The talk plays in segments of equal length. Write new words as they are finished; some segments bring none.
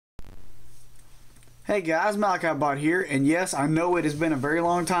Hey guys, malakibot here, and yes, I know it has been a very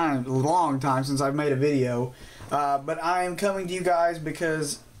long time since I've made a video, but I am coming to you guys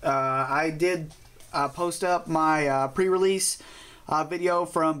because I did post up my pre-release video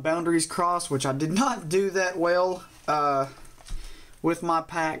from Boundaries Cross, which I did not do that well with my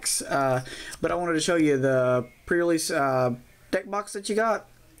packs, but I wanted to show you the pre-release deck box that you got.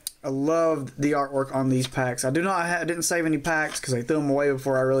 I loved the artwork on these packs. I didn't save any packs because I threw them away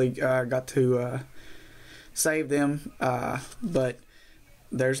before I really got to save them. But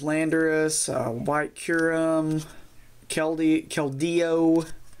there's Landorus, White Curum, Keldeo,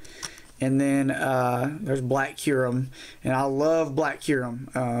 and then there's Black Curum, and I love Black Curum,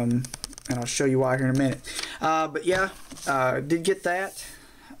 and I'll show you why here in a minute. But yeah, did get that,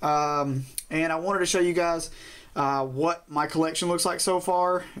 and I wanted to show you guys what my collection looks like so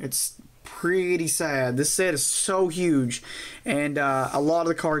far. It's pretty sad. This set is so huge, and a lot of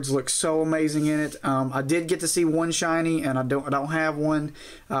the cards look so amazing in it. I did get to see one shiny, and I don't have one,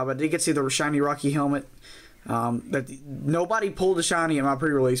 but I did get to see the shiny Rocky helmet. Nobody pulled a shiny in my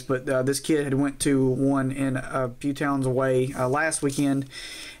pre-release, but this kid had went to one in a few towns away last weekend,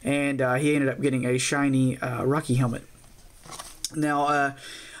 and he ended up getting a shiny Rocky helmet. Now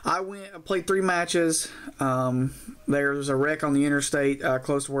I played 3 matches. There was a wreck on the interstate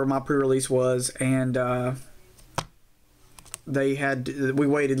close to where my pre-release was, and we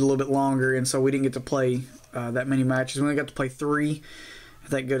waited a little bit longer, and so we didn't get to play that many matches. We only got to play 3.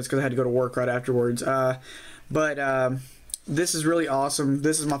 Thank goodness, because I had to go to work right afterwards. But this is really awesome.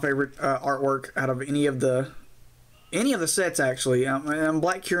 This is my favorite artwork out of any of the sets, actually.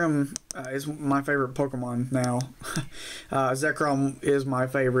 Black Curum is my favorite Pokemon now. Zekrom is my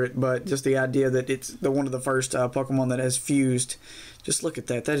favorite, but just the idea that it's one of the first Pokemon that has fused. Just look at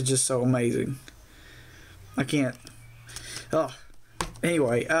that. That is just so amazing. I can't. Oh.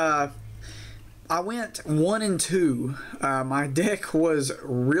 Anyway, I went 1 and 2. My deck was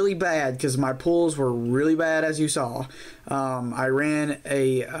really bad because my pulls were really bad, as you saw. I ran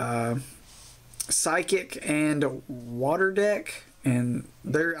a Psychic and Water deck, and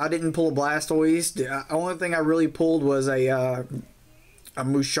I didn't pull a Blastoise. The only thing I really pulled was a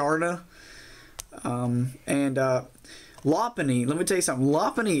Musharna, and Lopunny. Let me tell you something.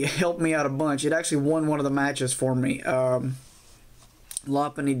 Lopunny helped me out a bunch. It actually won one of the matches for me.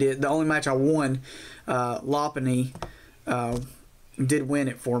 Lopunny did. The only match I won, Lopunny did win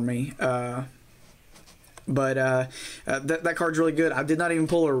it for me. But that card's really good. I did not even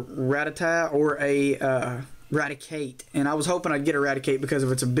pull a Rattata or a Raticate, and I was hoping I'd get Eradicate because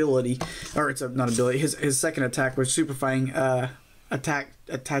of its ability, or it's not ability. His second attack was Super Fang. Attacks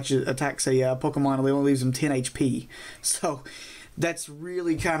a Pokemon, and it only leaves him 10 HP. So that's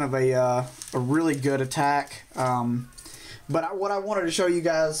really kind of a really good attack. But what I wanted to show you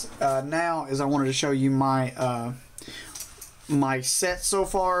guys now is I wanted to show you my my set so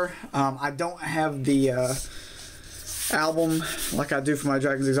far. I don't have the album like I do for my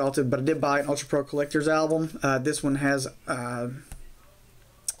Dragons Exalted, but I did buy an Ultra Pro Collector's album. This one has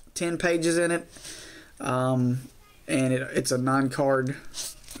 10 pages in it, and it's a 9-card.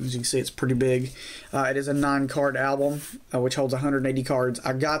 As you can see, it's pretty big. It is a 9-card album, which holds 180 cards.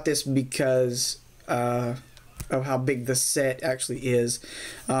 I got this because of how big the set actually is.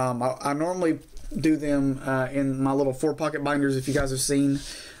 I normally do them in my little 4-pocket binders, if you guys have seen,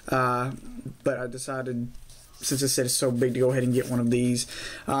 but I decided, since this set is so big, to go ahead and get one of these.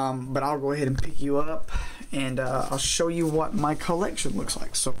 But I'll go ahead and pick you up, and I'll show you what my collection looks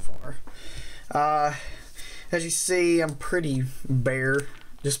like so far. As you see, I'm pretty bare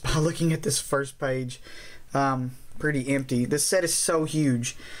just by looking at this first page. Pretty empty. This set is so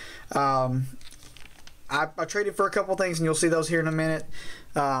huge. I traded for a couple things, and you'll see those here in a minute.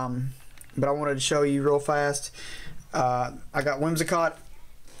 But I wanted to show you real fast. I got Whimsicott.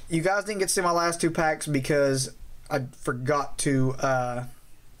 You guys didn't get to see my last 2 packs because I forgot to, I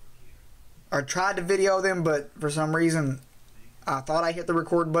tried to video them, but for some reason I thought I hit the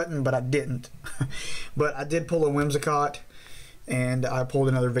record button, but I didn't. But I did pull a Whimsicott, and I pulled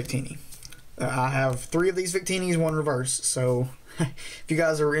another Victini. I have 3 of these Victinis, 1 reverse, so if you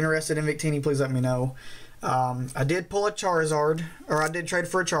guys are interested in Victini, please let me know. I did pull a Charizard, or I did trade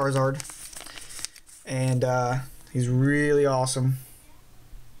for a Charizard, and he's really awesome.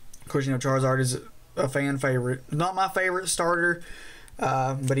 Of course, you know, Charizard is a fan favorite. Not my favorite starter,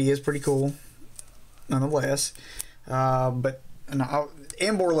 but he is pretty cool nonetheless. But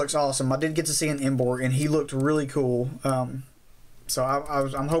Embor looks awesome. I did get to see an Embor, and he looked really cool. So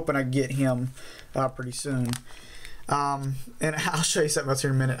I'm hoping I get him pretty soon. And I'll show you something else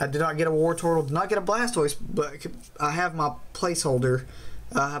here in a minute. I did not get a Wartortle, did not get a Blastoise, but I have my placeholder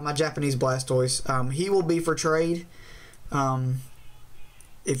I have my Japanese Blastoise. He will be for trade.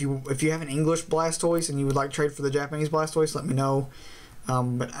 If you have an English Blastoise and you would like to trade for the Japanese Blastoise, let me know.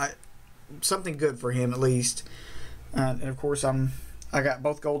 But something good for him at least. And of course, I got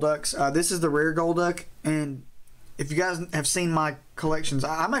both Golducks. This is the rare Golduck, and if you guys have seen my collections,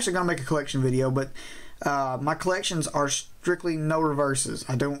 I'm actually gonna make a collection video, but my collections are strictly no reverses.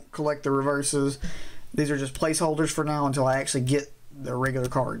 I don't collect the reverses. These are just placeholders for now until I actually get the regular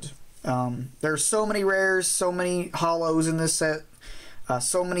cards. There's so many rares, so many holos in this set,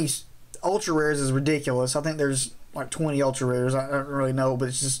 so many ultra rares is ridiculous. I think there's like 20 ultra rares. I don't really know, but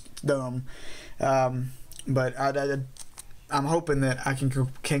it's just dumb. But I'm hoping that I can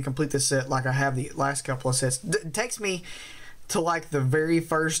complete this set like I have the last couple of sets. It takes me to like the very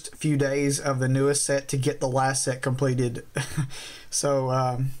first few days of the newest set to get the last set completed.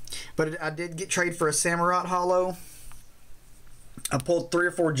 So, but I did get trade for a Samurott holo. I pulled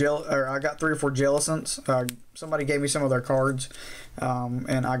I got 3 or 4 Jellicents. Somebody gave me some of their cards,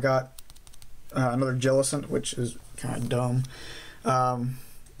 and I got another Jellicent, which is kind of dumb.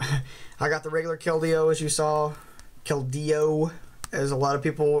 I got the regular Keldeo, as you saw. Keldeo, as a lot of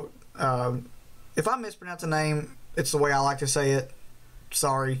people. If I mispronounce a name, it's the way I like to say it.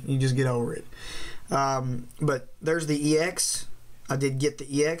 Sorry, you just get over it. But there's the EX. I did get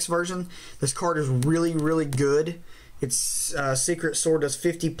the EX version. This card is really, really good. Its Secret Sword does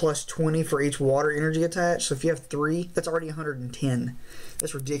 50 plus 20 for each water energy attached. So if you have 3, that's already 110.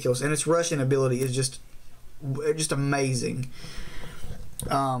 That's ridiculous. And its rushing ability is just amazing.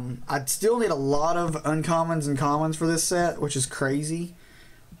 I'd still need a lot of uncommons and commons for this set, which is crazy.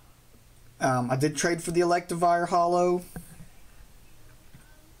 I did trade for the Electivire holo.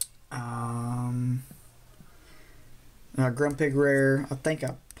 Grumpig rare. I think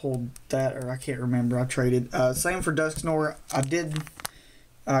I pulled that, or I can't remember. I traded. Same for Dusknoir. I did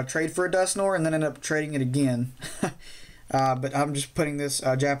trade for a Dusknoir and then ended up trading it again. But I'm just putting this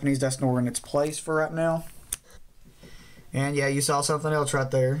Japanese Dusknoir in its place for right now. And yeah, you saw something else right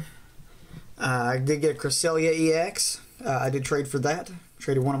there. I did get a Cresselia EX. I did trade for that.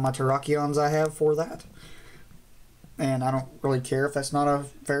 Traded one of my Terrakions I have for that. And I don't really care if that's not a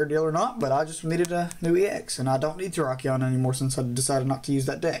fair deal or not, but I just needed a new EX, and I don't need Terrakion anymore since I decided not to use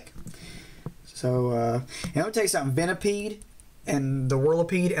that deck. So, and let me tell you something. Venipede and the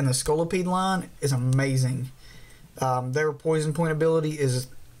Whirlipede and the Scolipede line is amazing. Their poison point ability is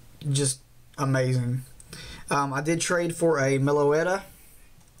just amazing. I did trade for a Meloetta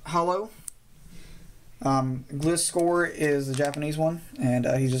holo. Gliscor is the Japanese one, and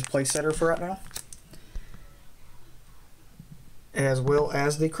he's just place setter for right now, as well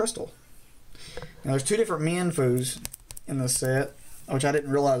as the Crystal. Now there's 2 different Mienfoos in this set, which I didn't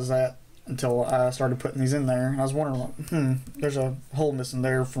realize that until I started putting these in there. And I was wondering, like, there's a hole missing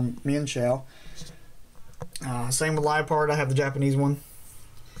there from Mienshao. Same with Liepard. I have the Japanese one.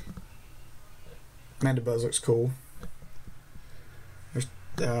 Mandibuzz looks cool. There's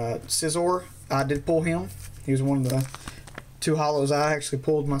Scizor. I did pull him. He was one of the 2 holos I actually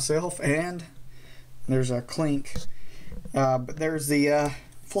pulled myself. And there's a Clink. But there's the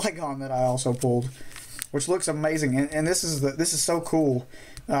Flygon that I also pulled, which looks amazing. And this is so cool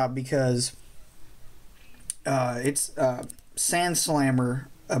because it's Sand Slammer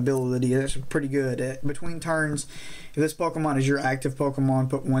ability. That's pretty good. Between turns, if this Pokemon is your active Pokemon,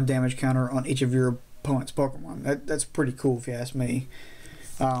 put 1 damage counter on each of your opponent's Pokemon. That's pretty cool if you ask me.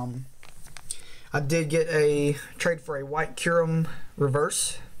 I did get a trade for a White Kyurem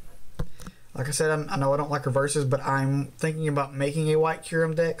reverse. Like I said, I know I don't like reverses, but I'm thinking about making a White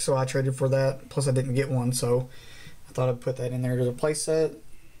Kyurem deck, so I traded for that. Plus, I didn't get one, so I thought I'd put that in there as a playset.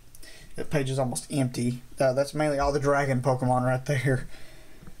 That page is almost empty. That's mainly all the Dragon Pokemon right there.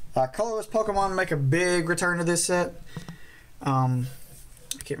 Colorless Pokemon make a big return to this set. I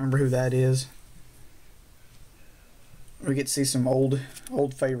can't remember who that is. We get to see some old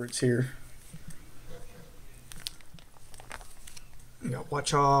favorites here. We got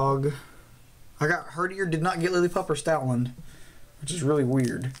Watchog. I got Herdier, did not get Lillipup or Stoutland, which is really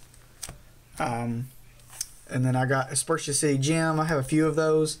weird. And then I got Aspertia City Gym. I have a few of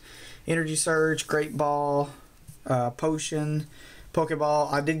those. Energy Surge, Great Ball, Potion,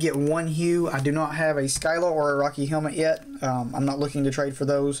 Pokeball. I did get 1 Hue. I do not have a Skyla or a Rocky Helmet yet. I'm not looking to trade for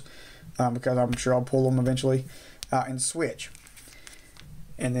those because I'm sure I'll pull them eventually. And Switch.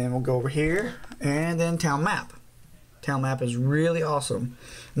 And then we'll go over here. And then Town Map. Town Map is really awesome.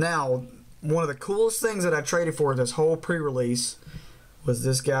 Now, one of the coolest things that I traded for this whole pre-release was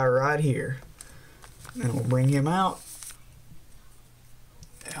this guy right here. And we'll bring him out.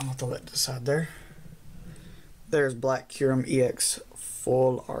 I'm going to throw that to the side there. There's Black Kyurem EX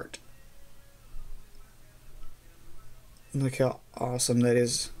full art. Look how awesome that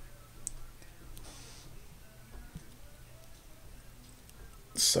is.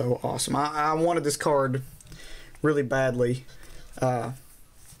 So awesome. I wanted this card really badly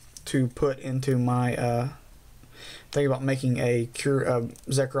to put into my think about making a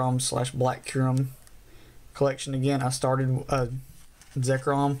Zekrom / Black Curum collection again. I started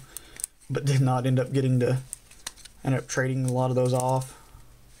Zekrom, but did not end up getting to end up trading a lot of those off.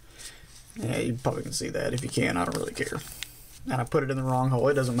 Yeah, you probably can see that. If you can, I don't really care. And I put it in the wrong hole.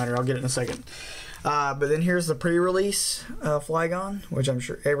 It doesn't matter. I'll get it in a second. But then here's the pre-release Flygon, which I'm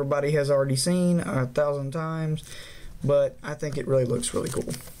sure everybody has already seen 1,000 times. But I think it really looks really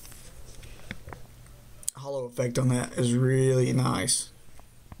cool. Hollow effect on that is really nice.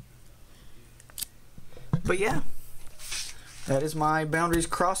 But yeah, that is my Boundaries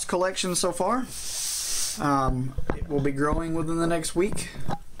Crossed collection so far. It will be growing within the next week.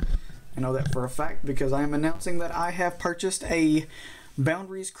 I know that for a fact because I am announcing that I have purchased a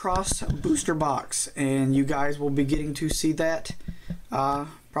Boundaries Crossed booster box, and you guys will be getting to see that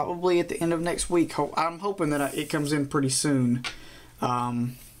probably at the end of next week. I'm hoping that it comes in pretty soon.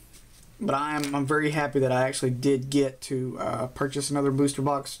 But I'm very happy that I actually did get to purchase another booster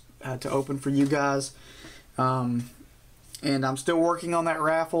box to open for you guys. And I'm still working on that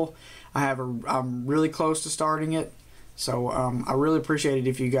raffle. I'm really close to starting it. So I really appreciate it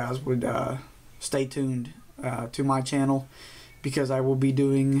if you guys would stay tuned to my channel, because I will be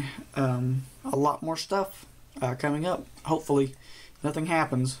doing a lot more stuff coming up. Hopefully nothing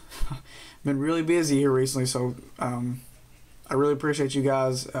happens. Been really busy here recently, so I really appreciate you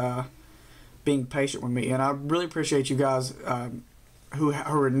guys being patient with me, and I really appreciate you guys who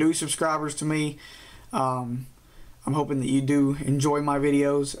are new subscribers to me. I'm hoping that you do enjoy my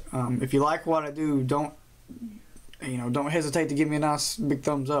videos. If you like what I do, don't hesitate to give me a nice big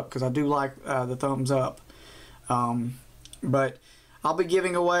thumbs up, because I do like the thumbs up. But I'll be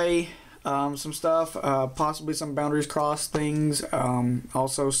giving away some stuff, possibly some Boundaries Crossed things,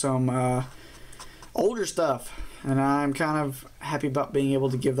 also some older stuff, and I'm kind of happy about being able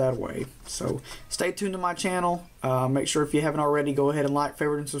to give that away. So stay tuned to my channel. Make sure, if you haven't already, go ahead and like,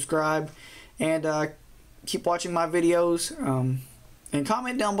 favorite, and subscribe, and keep watching my videos, and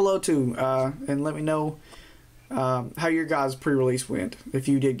comment down below too, and let me know how your guys' pre-release went, if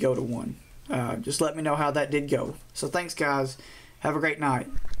you did go to one. Just let me know how that did go. So thanks guys, have a great night.